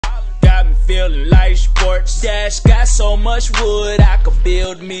feeling like sports. Dash got so much wood, I could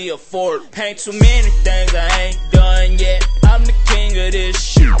build me a fort. Paint too many things I ain't done yet. I'm the king of this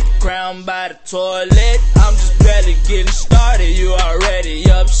shit, crowned by the toilet. I'm just barely getting started, you already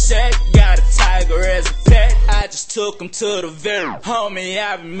upset. Got a tiger as a pet, I just took him to the vet. Homie,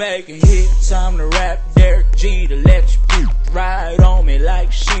 I been making hits, time to rap Derek G to let you ride on me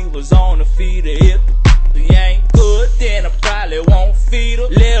like she was on the feeder. If you ain't good, then I probably won't feed her.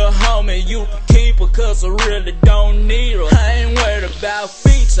 Little homie, you can keep her, cause I really don't need her. I ain't worried about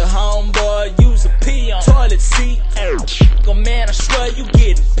feature, homeboy, use a pee on toilet seat. Man, I swear you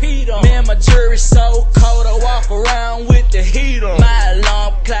getting peed on. Man, my jury's so cold, I walk around with the heat on. My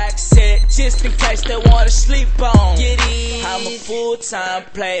alarm clock set, just in case they wanna sleep on. I'm a full-time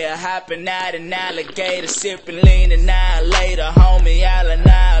player, hopping out an alligator, sipping lean annihilator. Homie, I'll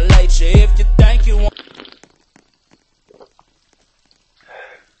annihilate you if you think you want.